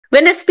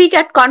When I speak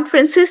at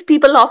conferences,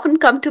 people often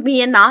come to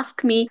me and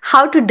ask me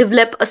how to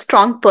develop a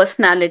strong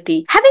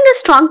personality. Having a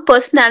strong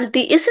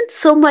personality isn't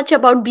so much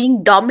about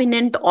being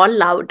dominant or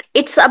loud.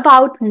 It's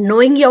about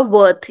knowing your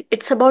worth.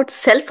 It's about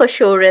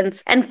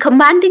self-assurance and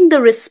commanding the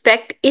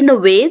respect in a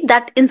way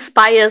that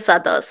inspires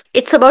others.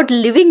 It's about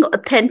living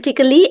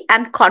authentically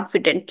and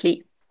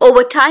confidently.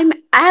 Over time,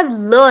 I have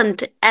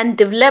learned and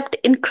developed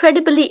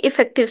incredibly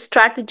effective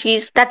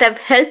strategies that have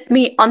helped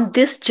me on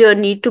this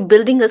journey to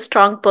building a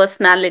strong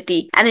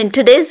personality. And in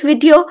today's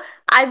video,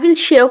 I will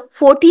share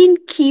 14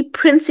 key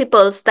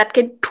principles that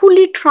can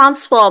truly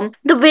transform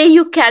the way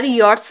you carry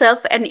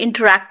yourself and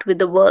interact with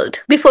the world.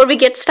 Before we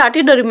get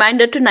started, a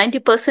reminder to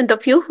 90%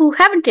 of you who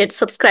haven't yet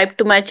subscribed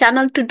to my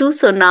channel to do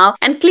so now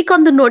and click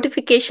on the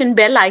notification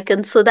bell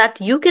icon so that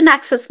you can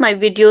access my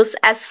videos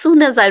as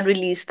soon as I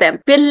release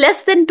them. We're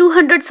less than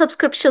 200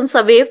 subscriptions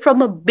away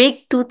from a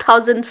big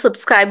 2000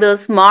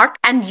 subscribers mark,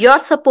 and your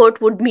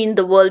support would mean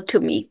the world to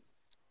me.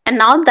 And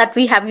now that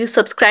we have you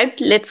subscribed,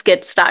 let's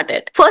get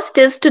started. First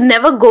is to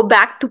never go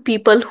back to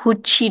people who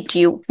cheat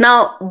you.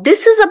 Now,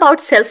 this is about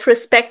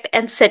self-respect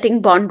and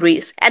setting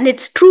boundaries, and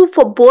it's true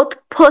for both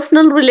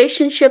personal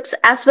relationships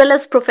as well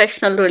as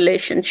professional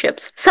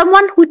relationships.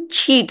 Someone who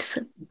cheats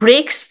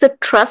breaks the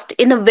trust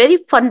in a very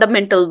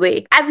fundamental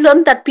way. I've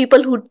learned that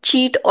people who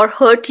cheat or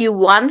hurt you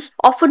once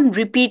often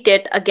repeat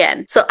it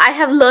again. So I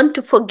have learned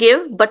to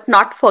forgive but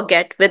not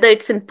forget, whether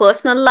it's in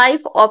personal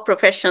life or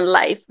professional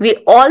life.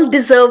 We all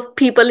deserve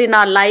people in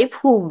our life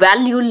who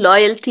value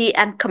loyalty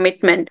and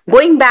commitment.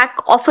 Going back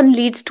often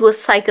leads to a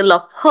cycle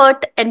of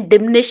hurt and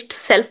diminished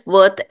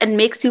self-worth and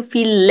makes you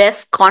feel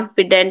less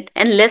confident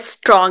and less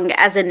strong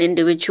as an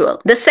individual.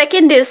 The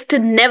second is to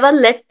never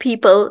let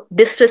people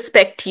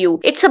disrespect you.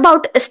 It's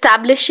about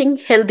establishing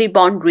healthy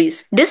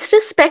boundaries.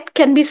 Disrespect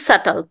can be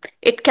subtle.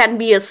 It can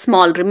be a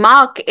small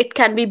remark. It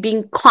can be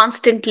being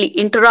constantly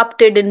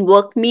interrupted in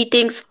work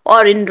meetings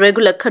or in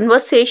regular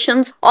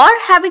conversations, or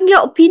having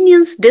your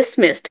opinions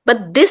dismissed.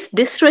 But this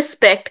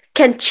disrespect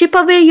can chip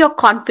away your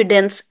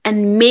confidence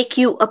and make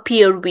you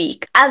appear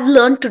weak. I've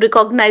learned to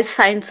recognize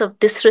signs of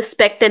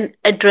disrespect and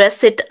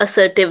address it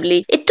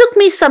assertively. It took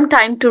me some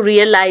time to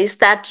realize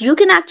that you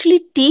can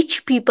actually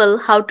teach people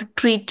how to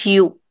treat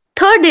you.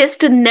 Third is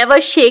to never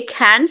shake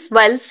hands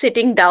while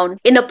sitting down.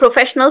 In a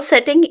professional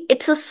setting,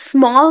 it's a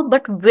small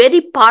but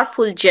very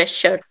powerful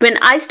gesture. When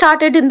I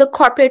started in the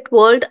corporate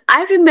world,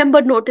 I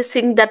remember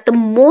noticing that the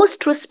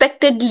most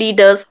respected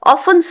leaders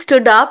often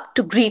stood up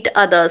to greet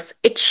others.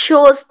 It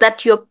shows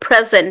that you're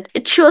present.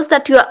 It shows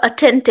that you're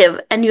attentive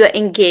and you're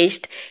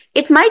engaged.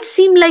 It might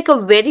seem like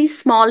a very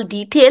small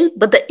detail,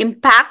 but the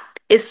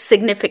impact is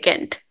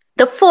significant.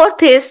 The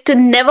fourth is to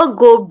never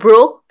go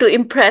broke to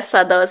impress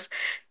others.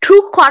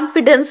 True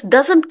confidence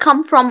doesn't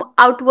come from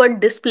outward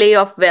display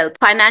of wealth.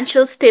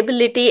 Financial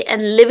stability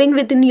and living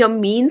within your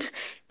means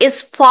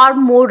is far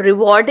more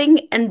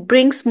rewarding and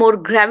brings more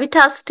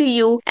gravitas to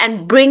you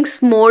and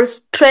brings more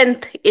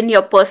strength in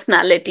your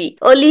personality.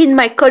 Early in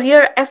my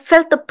career, I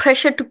felt the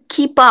pressure to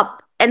keep up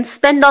and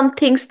spend on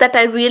things that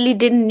I really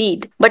didn't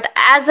need. But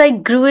as I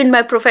grew in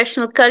my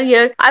professional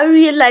career, I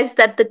realized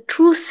that the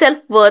true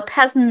self-worth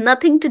has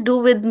nothing to do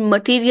with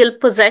material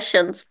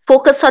possessions.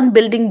 Focus on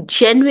building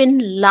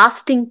genuine,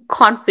 lasting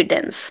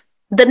confidence.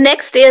 The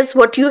next is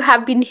what you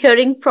have been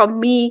hearing from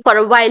me for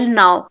a while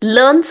now.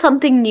 Learn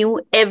something new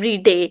every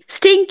day.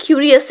 Staying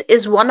curious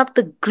is one of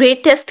the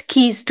greatest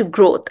keys to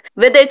growth.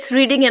 Whether it's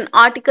reading an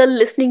article,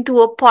 listening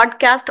to a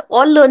podcast,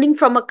 or learning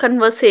from a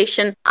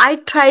conversation, I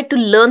try to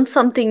learn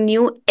something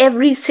new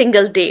every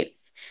single day.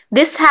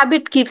 This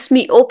habit keeps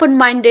me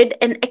open-minded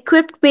and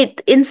equipped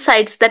with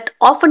insights that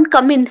often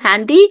come in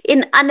handy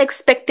in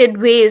unexpected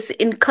ways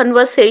in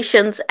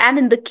conversations and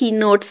in the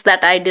keynotes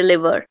that I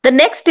deliver. The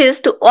next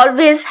is to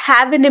always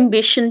have an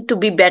ambition to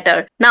be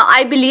better. Now,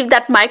 I believe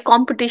that my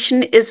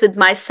competition is with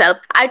myself.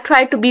 I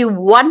try to be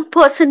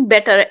 1%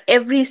 better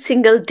every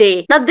single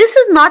day. Now, this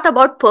is not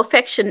about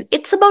perfection.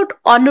 It's about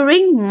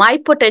honoring my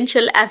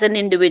potential as an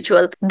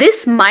individual.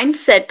 This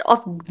mindset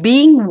of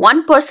being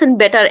 1%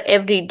 better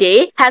every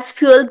day has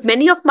fueled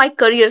many of my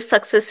career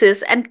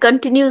successes and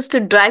continues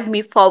to drive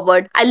me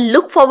forward. I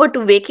look forward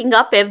to waking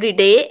up every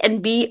day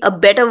and be a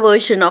better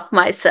version of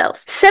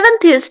myself.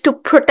 Seventh is to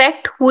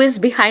protect who is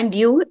behind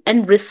you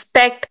and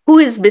respect who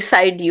is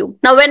beside you.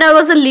 Now, when I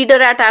was a leader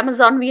at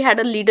Amazon, we had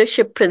a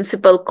leadership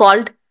principle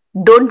called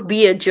don't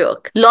be a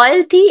jerk.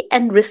 Loyalty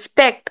and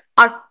respect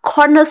are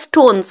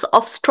cornerstones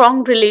of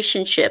strong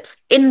relationships.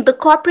 In the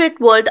corporate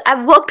world,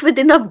 I've worked with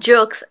enough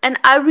jerks and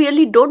I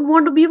really don't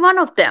want to be one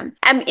of them.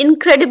 I'm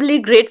incredibly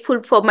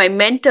grateful for my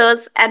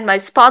mentors and my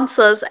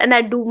sponsors, and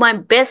I do my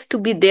best to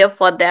be there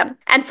for them.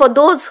 And for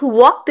those who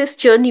walk this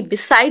journey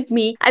beside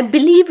me, I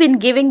believe in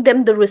giving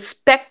them the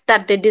respect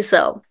that they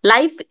deserve.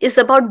 Life is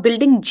about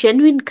building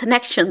genuine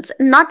connections,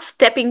 not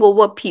stepping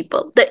over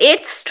people. The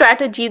eighth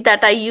strategy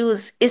that I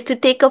use is to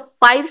take a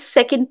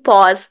 5-second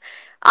pause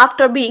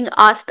after being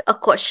asked a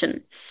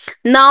question.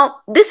 Now,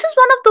 this is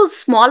one of those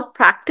small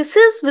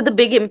practices with a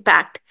big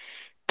impact.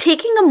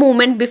 Taking a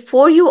moment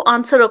before you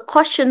answer a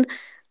question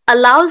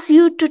allows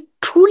you to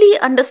truly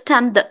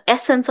understand the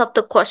essence of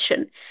the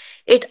question.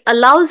 It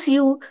allows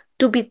you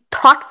to be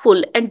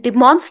thoughtful and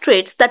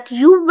demonstrates that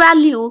you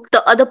value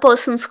the other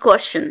person's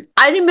question.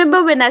 I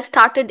remember when I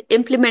started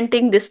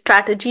implementing this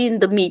strategy in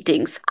the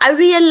meetings, I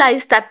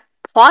realized that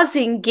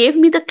pausing gave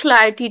me the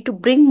clarity to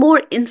bring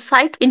more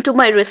insight into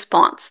my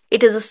response.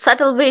 It is a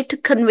subtle way to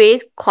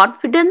convey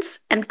confidence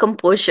and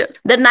composure.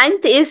 The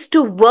ninth is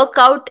to work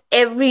out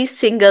every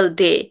single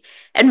day.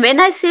 And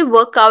when I say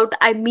workout,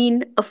 I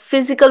mean a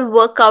physical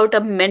workout, a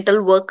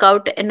mental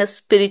workout, and a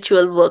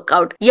spiritual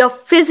workout. Your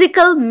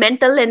physical,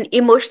 mental, and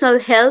emotional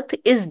health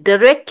is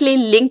directly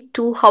linked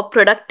to how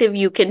productive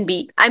you can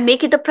be. I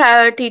make it a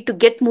priority to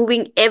get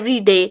moving every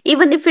day,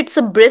 even if it's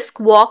a brisk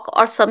walk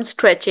or some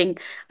stretching.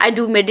 I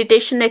do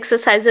meditation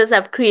exercises.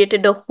 I've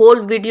created a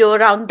whole video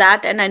around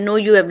that, and I know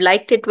you have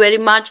liked it very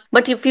much.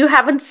 But if you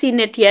haven't seen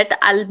it yet,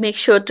 I'll make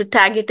sure to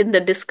tag it in the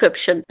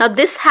description. Now,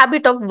 this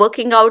habit of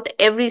working out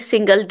every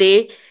single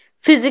day,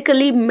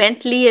 physically,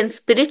 mentally, and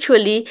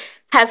spiritually,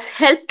 has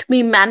helped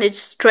me manage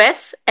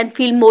stress and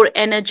feel more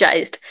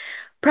energized.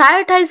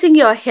 Prioritizing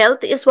your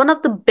health is one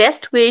of the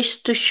best ways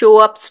to show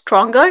up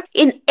stronger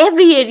in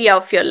every area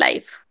of your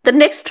life. The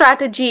next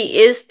strategy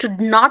is to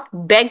not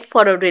beg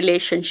for a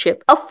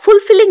relationship. A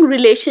fulfilling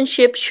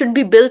relationship should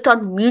be built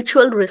on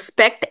mutual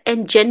respect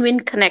and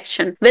genuine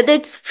connection, whether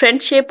it's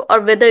friendship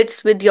or whether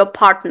it's with your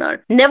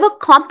partner. Never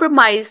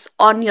compromise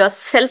on your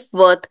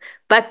self-worth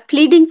by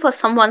pleading for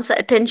someone's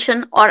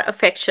attention or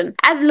affection.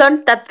 I've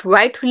learned that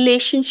right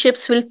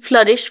relationships will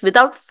flourish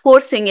without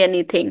forcing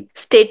anything.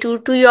 Stay true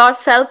to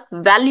yourself,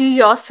 value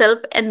yourself,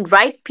 and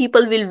right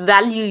people will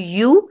value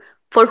you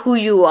for who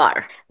you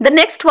are. The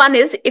next one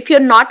is, if you're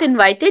not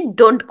invited,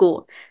 don't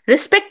go.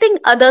 Respecting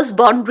others'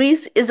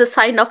 boundaries is a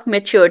sign of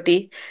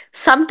maturity.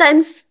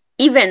 Sometimes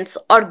events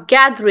or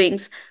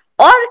gatherings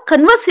or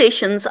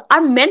conversations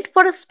are meant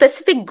for a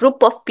specific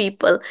group of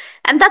people,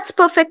 and that's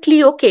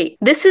perfectly okay.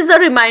 This is a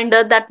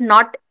reminder that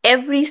not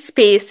every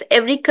space,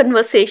 every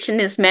conversation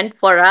is meant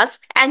for us,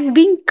 and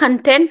being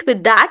content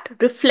with that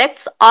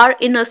reflects our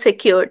inner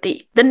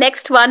security. The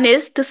next one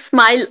is to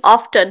smile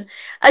often.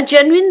 A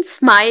genuine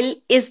smile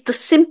is the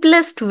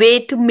simplest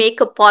way to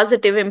make a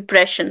positive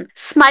impression.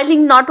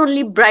 Smiling not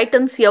only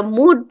brightens your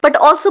mood but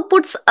also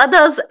puts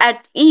others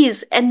at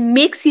ease and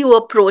makes you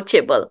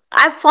approachable.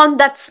 I've found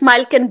that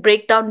smile can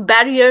break down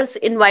barriers,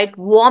 invite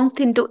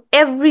warmth into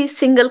every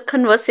single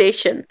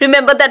conversation.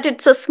 Remember that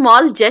it's a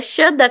small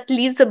gesture that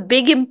leaves a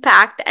big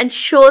impact and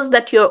shows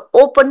that you're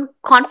open,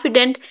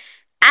 confident,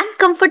 and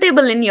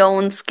comfortable in your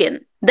own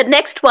skin. The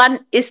next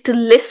one is to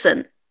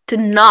listen, to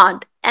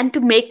nod, and to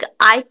make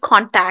eye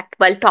contact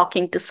while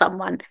talking to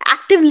someone.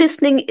 Active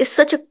listening is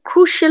such a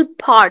crucial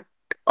part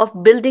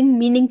of building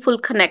meaningful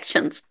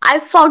connections.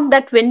 I've found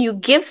that when you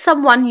give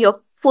someone your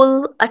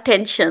full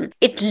attention,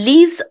 it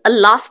leaves a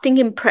lasting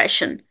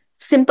impression.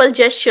 Simple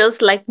gestures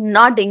like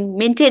nodding,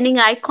 maintaining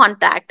eye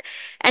contact,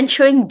 and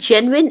showing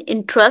genuine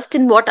interest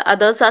in what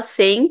others are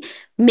saying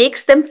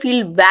makes them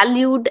feel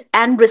valued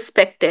and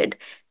respected,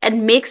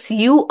 and makes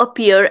you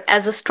appear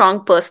as a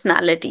strong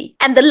personality.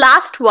 And the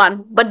last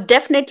one, but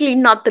definitely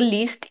not the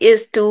least,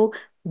 is to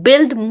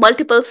build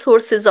multiple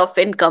sources of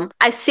income.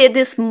 I say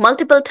this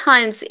multiple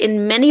times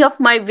in many of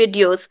my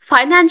videos.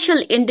 Financial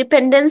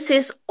independence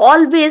is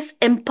always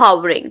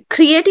empowering.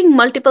 Creating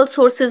multiple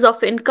sources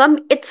of income,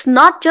 it's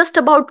not just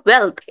about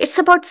wealth. It's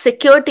about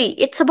security.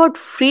 It's about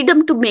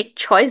freedom to make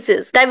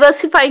choices.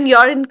 Diversifying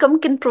your income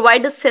can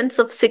provide a sense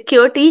of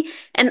security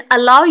and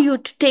allow you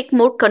to take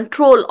more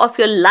control of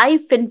your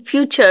life and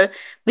future,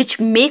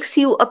 which makes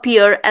you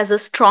appear as a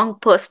strong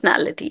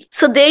personality.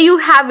 So there you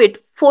have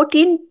it.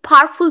 14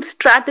 powerful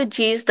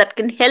strategies that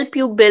can help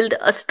you build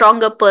a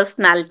stronger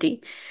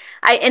personality.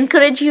 I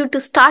encourage you to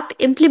start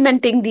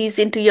implementing these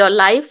into your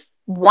life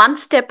one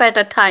step at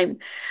a time.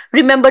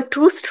 Remember,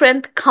 true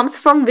strength comes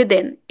from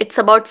within. It's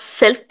about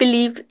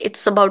self-belief,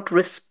 it's about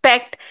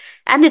respect,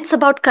 and it's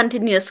about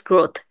continuous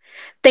growth.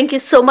 Thank you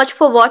so much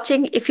for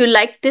watching. If you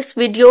liked this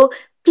video,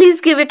 please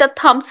give it a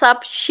thumbs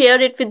up, share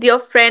it with your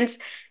friends,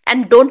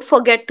 and don't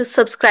forget to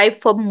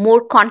subscribe for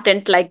more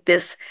content like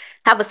this.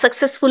 Have a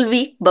successful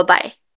week. Bye-bye.